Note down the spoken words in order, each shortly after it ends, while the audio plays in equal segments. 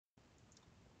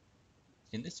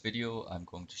In this video, I'm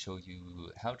going to show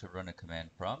you how to run a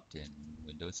command prompt in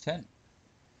Windows 10.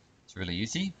 It's really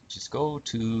easy. Just go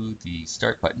to the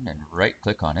Start button and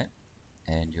right-click on it,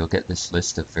 and you'll get this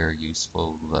list of very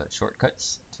useful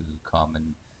shortcuts to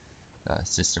common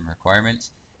system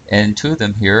requirements. And two of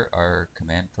them here are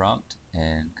Command Prompt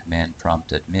and Command Prompt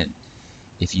Admin.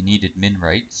 If you need admin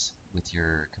rights with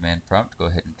your command prompt, go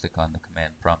ahead and click on the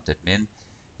Command Prompt Admin.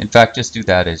 In fact, just do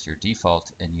that as your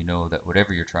default, and you know that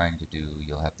whatever you're trying to do,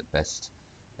 you'll have the best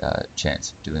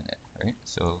chance of doing it, right?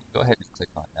 So go ahead and click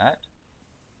on that.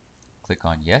 Click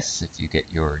on yes if you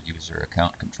get your user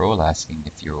account control asking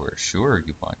if you're sure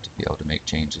you want to be able to make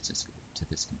changes to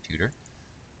this computer.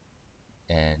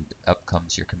 And up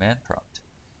comes your command prompt.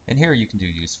 And here you can do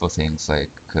useful things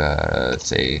like,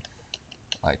 say,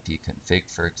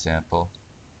 ipconfig, for example.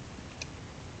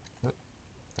 Oop,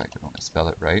 if I can only spell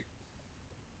it right.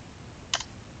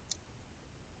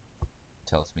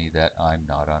 Tells me that I'm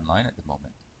not online at the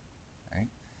moment. Right?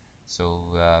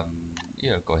 So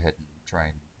go ahead and try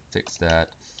and fix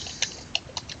that.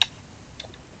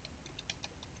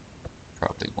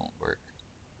 Probably won't work.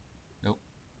 Nope,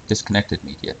 disconnected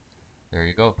media. There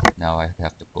you go. Now I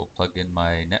have to go plug in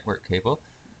my network cable.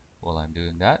 While I'm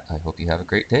doing that, I hope you have a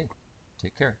great day.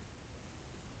 Take care.